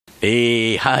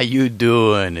Hey, how you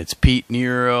doing? It's Pete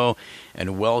Nero,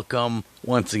 and welcome,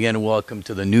 once again, welcome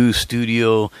to the new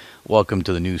studio. Welcome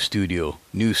to the new studio.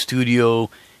 New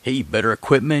studio, hey, better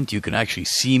equipment. You can actually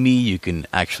see me. You can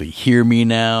actually hear me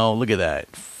now. Look at that.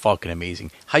 Fucking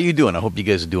amazing. How you doing? I hope you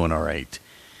guys are doing all right.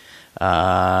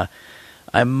 I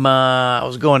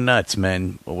was going nuts,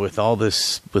 man, with all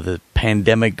this, with the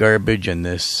pandemic garbage and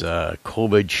this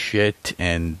COVID shit,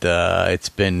 and it's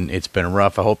been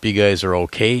rough. I hope you guys are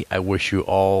okay. I wish you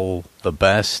all the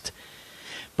best,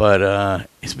 but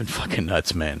it's been fucking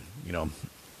nuts, man. You know,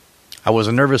 I was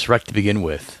a nervous wreck to begin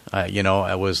with.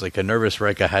 I was like a nervous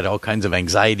wreck. I had all kinds of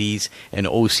anxieties and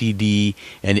OCD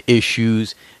and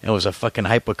issues, and I was a fucking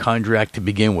hypochondriac to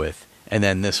begin with. And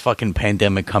then this fucking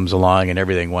pandemic comes along and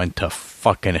everything went to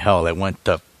fucking hell. It went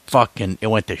to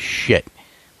shit.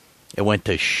 It went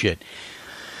to shit.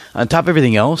 On top of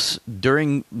everything else,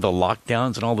 during the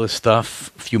lockdowns and all this stuff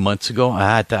a few months ago, I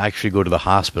had to actually go to the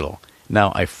hospital.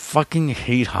 Now, I fucking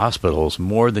hate hospitals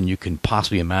more than you can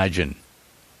possibly imagine.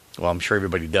 Well, I'm sure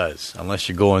everybody does. Unless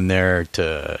you're going there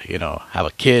to, have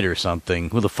a kid or something.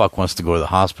 Who the fuck wants to go to the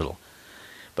hospital?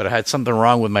 But I had something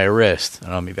wrong with my wrist.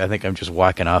 I think I'm just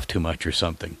whacking off too much or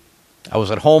something. I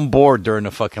was at home bored during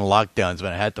the fucking lockdowns,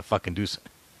 but I had to fucking do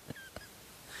something.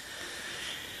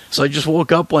 So I just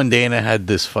woke up one day and I had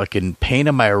this fucking pain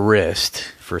in my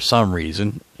wrist for some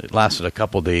reason. It lasted a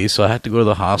couple days, so I had to go to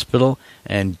the hospital.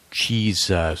 And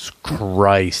Jesus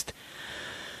Christ.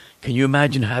 Can you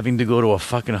imagine having to go to a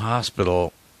fucking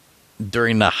hospital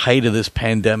during the height of this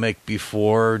pandemic,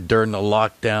 during the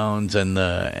lockdowns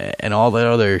and all that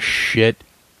other shit,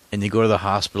 and you go to the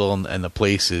hospital and the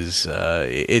place is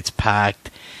it's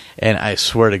packed, and I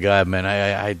swear to God, man,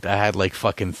 I had like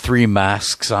fucking 3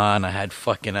 masks on. I had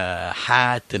fucking a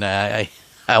hat, and I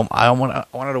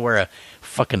wanted to wear a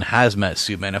fucking hazmat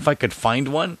suit, man. If I could find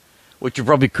one, which you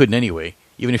probably couldn't anyway,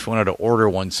 even if you wanted to order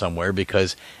one somewhere,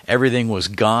 because everything was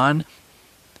gone.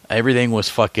 Everything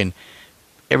was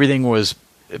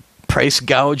price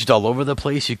gouged all over the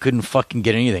place. You couldn't fucking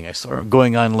get anything. I started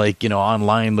going on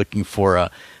online looking for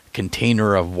a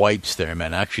container of wipes there,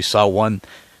 man. I actually saw one.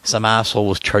 Some asshole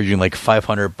was charging like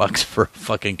 $500 for a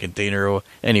fucking container.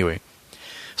 Anyway,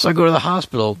 so I go to the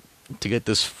hospital to get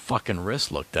this fucking wrist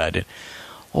looked at. And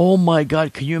oh my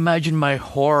God, can you imagine my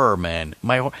horror, man?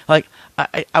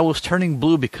 I was turning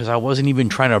blue because I wasn't even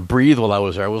trying to breathe while I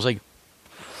was there.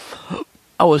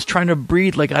 I was trying to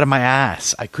breathe like out of my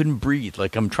ass. I couldn't breathe.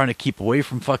 Like I'm trying to keep away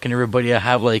from fucking everybody. I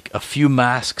have like a few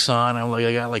masks on.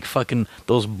 I got like fucking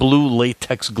those blue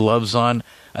latex gloves on.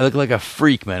 I look like a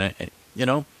freak, man.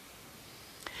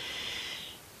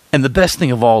 And the best thing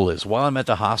of all is, while I'm at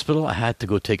the hospital, I had to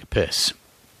go take a piss.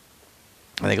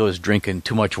 I think I was drinking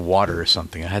too much water or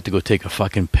something. I had to go take a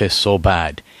fucking piss so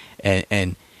bad.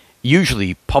 And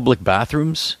usually public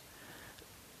bathrooms,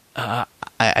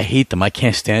 I hate them. I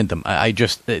can't stand them.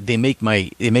 They make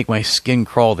my skin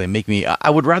crawl. I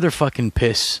would rather fucking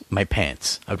piss my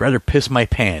pants. I'd rather piss my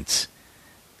pants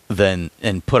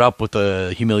and put up with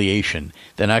the humiliation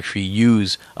than actually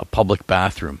use a public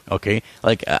bathroom. Okay?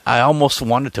 Like, I almost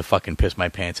wanted to fucking piss my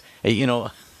pants. Hey,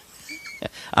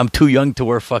 I'm too young to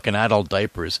wear fucking adult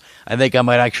diapers. I think I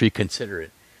might actually consider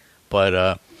it.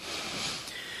 But,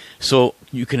 so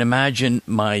you can imagine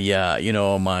my,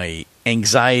 my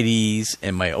anxieties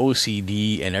and my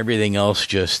OCD and everything else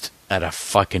just at a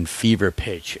fucking fever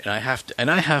pitch. And I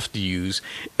have to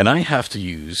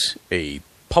use a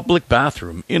public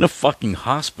bathroom in a fucking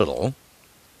hospital,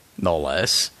 no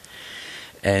less.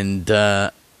 And,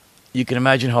 you can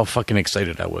imagine how fucking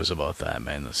excited I was about that,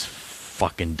 man. That's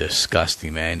fucking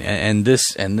disgusting, man. And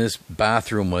this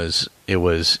bathroom was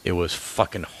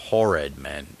fucking horrid,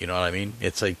 man. You know what I mean?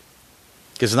 It's like,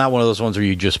 it's not one of those ones where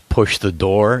you just push the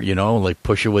door, like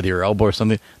push it with your elbow or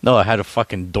something. No, I had a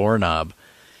fucking doorknob,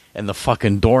 and the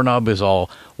fucking doorknob is all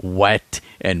wet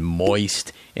and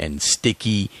moist and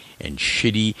sticky and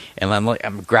shitty. And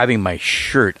I'm grabbing my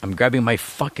shirt. I'm grabbing my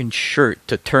fucking shirt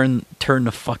to turn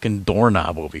the fucking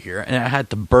doorknob over here, and I had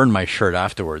to burn my shirt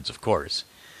afterwards, of course.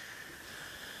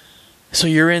 So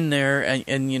you're in there, and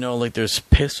like there's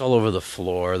piss all over the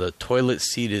floor. The toilet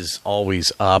seat is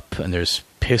always up, and there's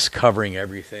piss covering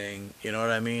everything. You know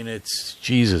what I mean? It's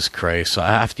Jesus Christ. So I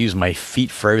have to use my feet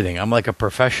for everything. I'm like a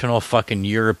professional fucking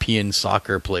European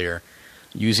soccer player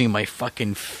using my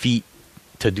fucking feet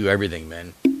to do everything,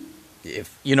 man.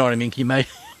 If you know what I mean? Can you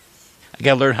imagine? I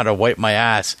gotta learn how to wipe my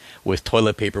ass with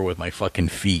toilet paper with my fucking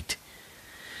feet.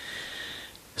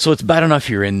 So it's bad enough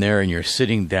you're in there and you're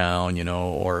sitting down,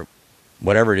 or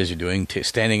whatever it is you're doing,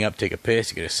 standing up, take a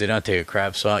piss, you gotta sit down, take a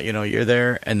crap. So, you're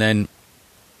there, and then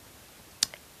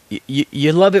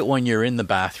you love it when you're in the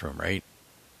bathroom, right?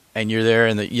 And you're there,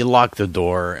 and you lock the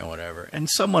door and whatever. And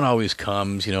someone always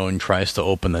comes, and tries to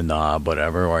open the knob,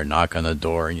 whatever, or knock on the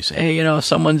door, and you say, hey,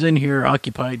 someone's in here,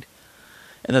 occupied,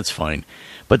 and that's fine.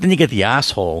 But then you get the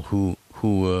asshole who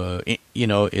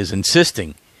is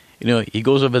insisting. He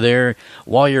goes over there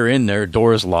while you're in there,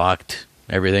 door's locked,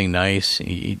 everything nice.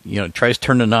 He tries to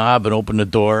turn the knob and open the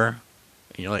door.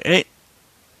 And you're like, hey,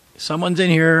 someone's in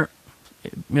here,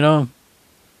 And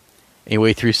you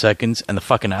wait 3 seconds, and the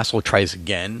fucking asshole tries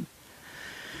again.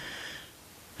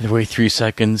 And you wait 3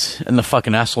 seconds, and the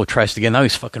fucking asshole tries again. Now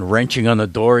he's fucking wrenching on the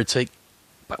door. It's like,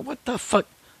 but what the fuck?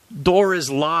 Door is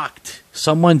locked.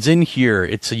 Someone's in here.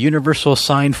 It's a universal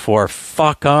sign for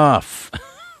fuck off.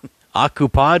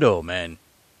 Ocupado, man.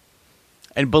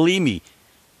 And believe me,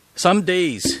 some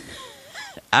days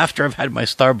after I've had my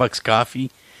Starbucks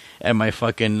coffee and my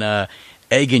fucking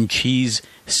egg and cheese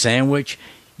sandwich,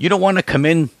 you don't want to come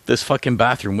in this fucking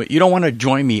bathroom. You don't want to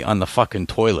join me on the fucking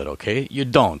toilet, okay? You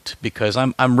don't, because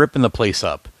I'm ripping the place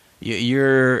up.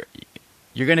 You're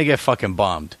gonna get fucking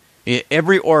bombed.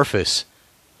 Every orifice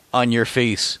on your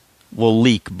face will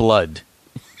leak blood.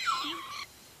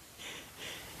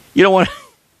 You don't want to...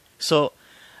 So,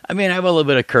 I mean, I have a little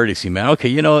bit of courtesy, man. Okay,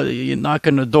 you knock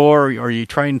on the door, or you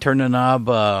try and turn the knob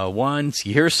once.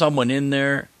 You hear someone in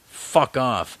there, fuck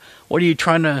off. What are you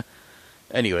trying to...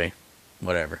 Anyway,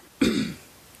 whatever.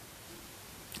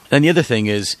 And the other thing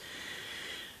is,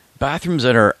 bathrooms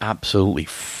that are absolutely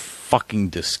fucking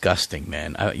disgusting,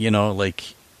 man.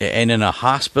 And in a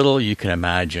hospital, you can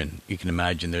imagine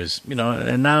there's,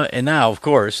 and now, of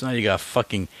course, now you got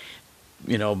fucking,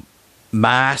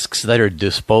 masks that are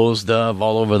disposed of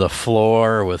all over the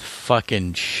floor with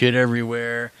fucking shit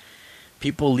everywhere.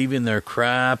 People leaving their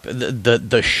crap.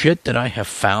 The shit that I have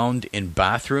found in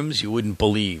bathrooms, you wouldn't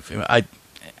believe.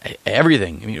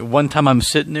 Everything. One time I'm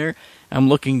sitting there, I'm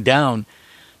looking down.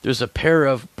 There's a pair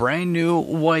of brand new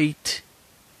white,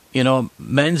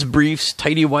 men's briefs,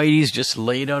 tighty whities, just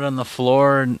laid out on the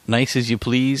floor, nice as you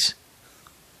please.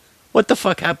 What the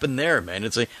fuck happened there, man?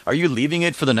 It's like, are you leaving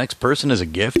it for the next person as a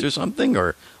gift or something?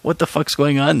 Or what the fuck's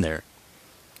going on there?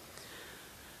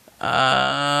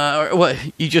 Or what?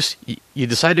 You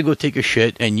decide to go take a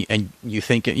shit, and you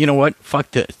think, you know what?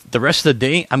 Fuck the rest of the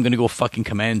day, I'm gonna go fucking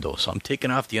commando. So I'm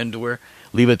taking off the underwear,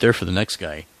 leave it there for the next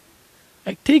guy.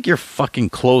 Like, take your fucking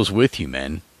clothes with you,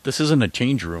 man. This isn't a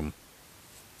change room.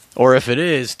 Or if it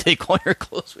is, take all your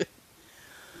clothes with you.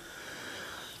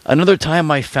 Another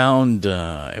time I found,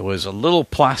 it was a little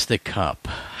plastic cup,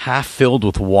 half filled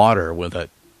with water with a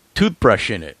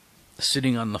toothbrush in it,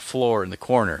 sitting on the floor in the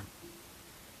corner.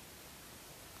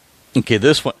 Okay,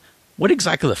 this one, what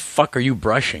exactly the fuck are you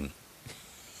brushing?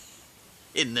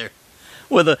 In there.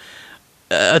 With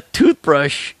a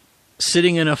toothbrush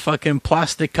sitting in a fucking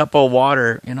plastic cup of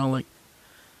water,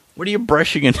 what are you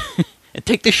brushing in? And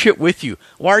take the shit with you.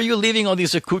 Why are you leaving all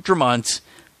these accoutrements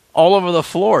all over the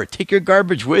floor? Take your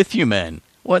garbage with you, man.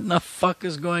 What in the fuck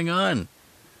is going on?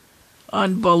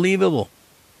 Unbelievable.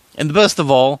 And the best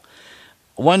of all,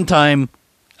 one time,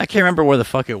 I can't remember where the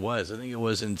fuck it was. I think it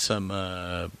was in some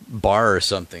bar or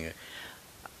something.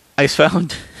 I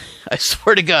found, I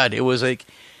swear to God, it was like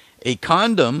a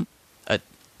condom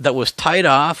that was tied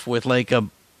off with like a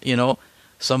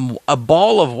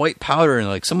ball of white powder, and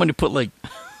like somebody put like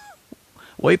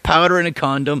white powder in a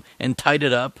condom and tied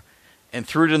it up and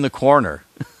threw it in the corner.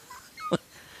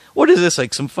 What is this,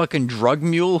 like some fucking drug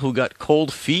mule who got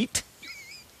cold feet?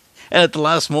 And at the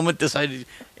last moment decided,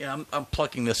 I'm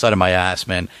plucking this out of my ass,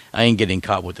 man. I ain't getting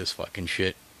caught with this fucking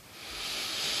shit.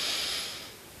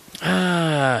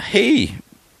 Hey,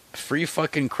 free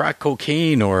fucking crack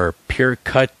cocaine or pure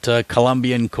cut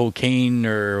Colombian cocaine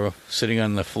or sitting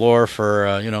on the floor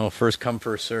for, first come,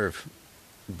 first serve.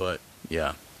 But,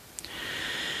 yeah.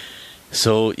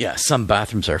 So, yeah, some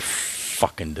bathrooms are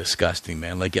fucking disgusting,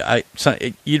 man. Like,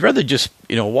 you'd rather just,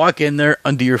 walk in there,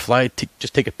 undo your fly,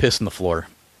 just take a piss on the floor.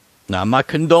 Now, I'm not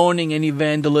condoning any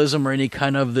vandalism or any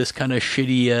kind of this kind of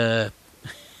shitty,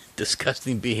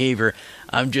 disgusting behavior.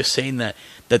 I'm just saying that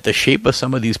the shape of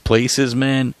some of these places,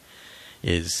 man,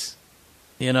 is,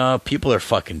 people are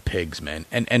fucking pigs, man.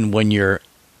 And when you're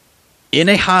in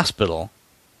a hospital,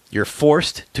 you're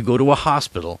forced to go to a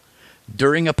hospital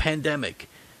during a pandemic,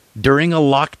 during a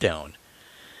lockdown,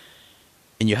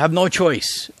 and you have no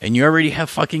choice, and you already have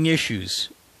fucking issues,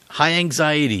 high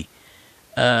anxiety,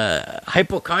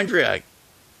 hypochondriac,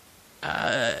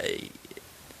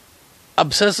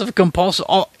 obsessive compulsive,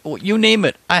 you name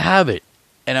it, I have it,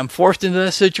 and I'm forced into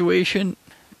that situation.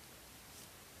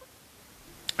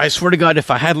 I swear to God, if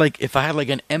I had like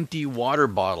an empty water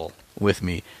bottle with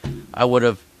me, I would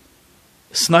have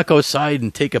snuck outside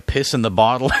and take a piss in the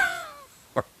bottle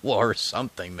or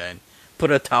something, man.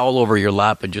 Put a towel over your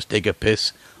lap and just take a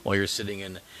piss while you're sitting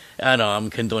in. I know I'm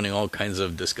condoning all kinds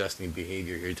of disgusting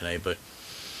behavior here tonight, but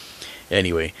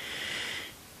anyway,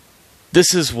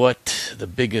 this is what the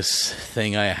biggest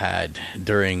thing I had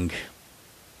during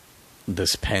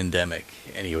this pandemic.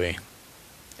 Anyway,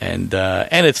 and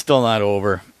it's still not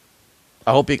over.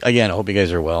 I hope you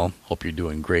guys are well. Hope you're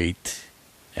doing great.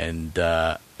 And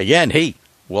again, hey,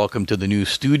 welcome to the new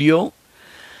studio.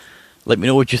 Let me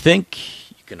know what you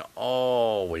think. You can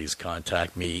always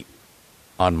contact me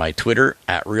on my Twitter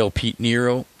at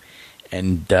RealPeteNero.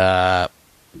 And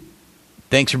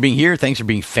thanks for being here. Thanks for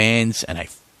being fans. And I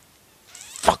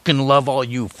fucking love all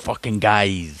you fucking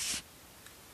guys.